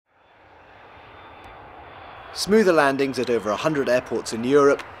Smoother landings at over 100 airports in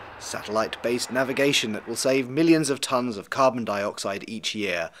Europe, satellite-based navigation that will save millions of tons of carbon dioxide each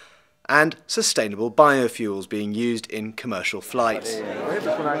year, and sustainable biofuels being used in commercial flights.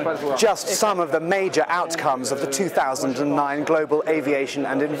 Just some of the major outcomes of the 2009 Global Aviation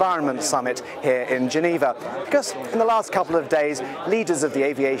and Environment Summit here in Geneva. Because in the last couple of days, leaders of the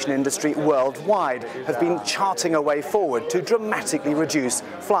aviation industry worldwide have been charting a way forward to dramatically reduce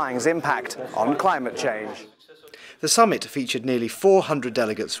flying's impact on climate change. The summit featured nearly 400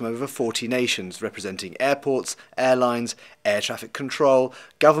 delegates from over 40 nations, representing airports, airlines, air traffic control,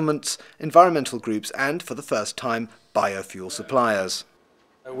 governments, environmental groups and, for the first time, biofuel suppliers.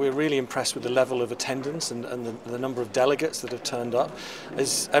 We're really impressed with the level of attendance and the number of delegates that have turned up.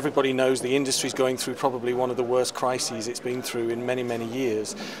 As everybody knows, the industry is going through probably one of the worst crises it's been through in many, many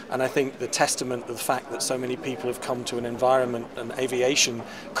years. And I think the testament of the fact that so many people have come to an environment and aviation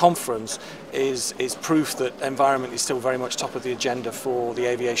conference is proof that environment is still very much top of the agenda for the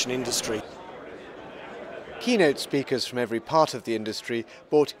aviation industry. Keynote speakers from every part of the industry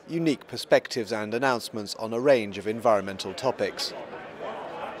brought unique perspectives and announcements on a range of environmental topics.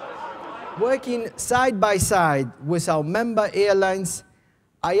 Working side by side with our member airlines,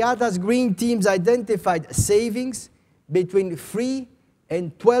 IATA's green teams identified savings between 3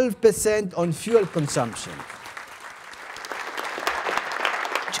 and 12% on fuel consumption.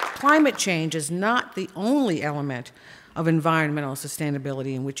 Climate change is not the only element of environmental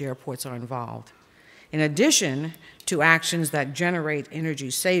sustainability in which airports are involved. In addition to actions that generate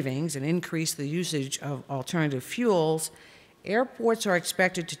energy savings and increase the usage of alternative fuels, airports are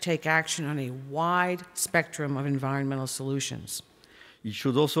expected to take action on a wide spectrum of environmental solutions. It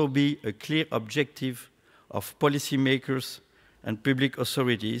should also be a clear objective of policymakers and public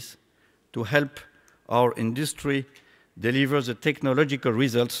authorities to help our industry deliver the technological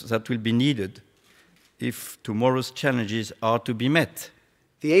results that will be needed if tomorrow's challenges are to be met.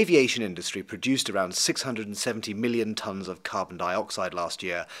 The aviation industry produced around 670 million tonnes of carbon dioxide last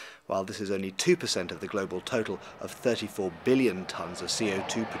year. While this is only 2% of the global total of 34 billion tonnes of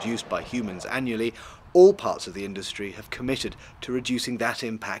CO2 produced by humans annually, all parts of the industry have committed to reducing that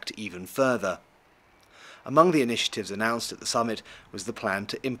impact even further. Among the initiatives announced at the summit was the plan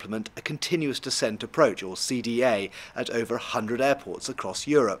to implement a continuous descent approach, or CDA, at over 100 airports across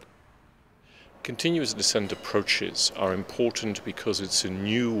Europe. Continuous descent approaches are important because it's a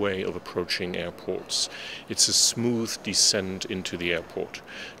new way of approaching airports. It's a smooth descent into the airport.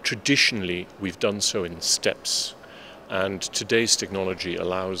 Traditionally, we've done so in steps, and today's technology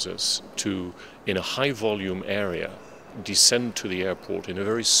allows us to, in a high volume area, descend to the airport in a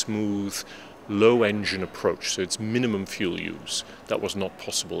very smooth, low engine approach, so it's minimum fuel use. That was not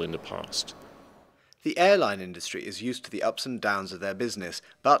possible in the past. The airline industry is used to the ups and downs of their business,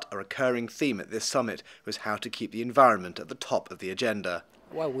 but a recurring theme at this summit was how to keep the environment at the top of the agenda.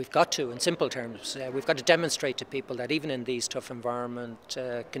 Well, we've got to, in simple terms, we've got to demonstrate to people that even in these tough environment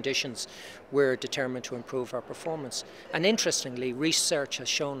conditions, we're determined to improve our performance. And interestingly, research has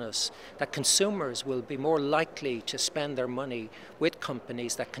shown us that consumers will be more likely to spend their money with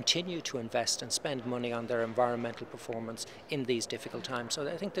companies that continue to invest and spend money on their environmental performance in these difficult times. So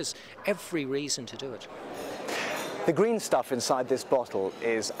I think there's every reason to do it. The green stuff inside this bottle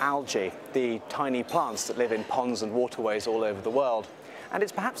is algae, the tiny plants that live in ponds and waterways all over the world. And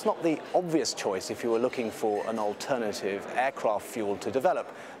it's perhaps not the obvious choice if you were looking for an alternative aircraft fuel to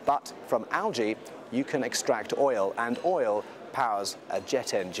develop. But from algae, you can extract oil, and oil powers a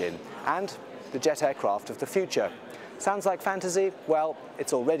jet engine and the jet aircraft of the future. Sounds like fantasy? Well,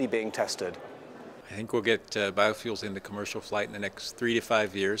 it's already being tested. I think we'll get biofuels into commercial flight in the next 3 to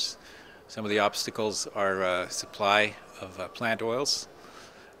 5 years. Some of the obstacles are supply of plant oils,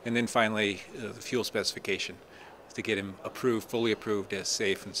 and then finally the fuel specification to get them approved, fully approved as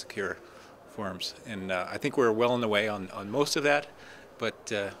safe and secure forms. And I think we're well on the way on most of that,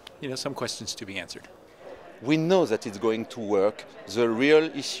 but some questions to be answered. We know that it's going to work. The real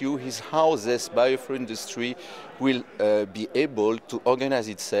issue is how this biofuel industry will be able to organize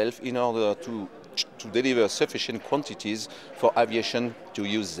itself in order to deliver sufficient quantities for aviation to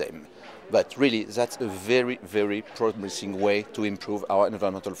use them. But really, that's a very, very promising way to improve our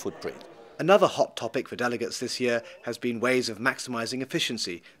environmental footprint. Another hot topic for delegates this year has been ways of maximising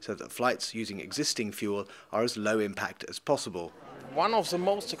efficiency so that flights using existing fuel are as low impact as possible. One of the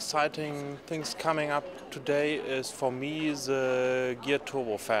most exciting things coming up today is for me the geared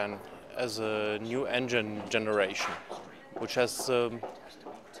turbofan as a new engine generation, which has the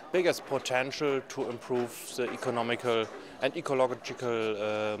biggest potential to improve the economical and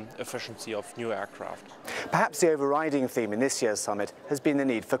ecological efficiency of new aircraft. Perhaps the overriding theme in this year's summit has been the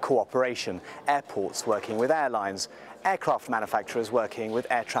need for cooperation, airports working with airlines, aircraft manufacturers working with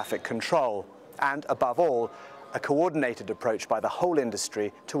air traffic control, and above all, a coordinated approach by the whole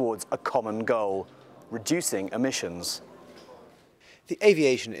industry towards a common goal: reducing emissions. The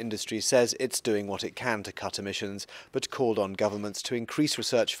aviation industry says it's doing what it can to cut emissions, but called on governments to increase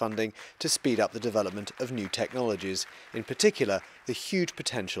research funding to speed up the development of new technologies, in particular the huge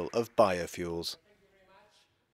potential of biofuels.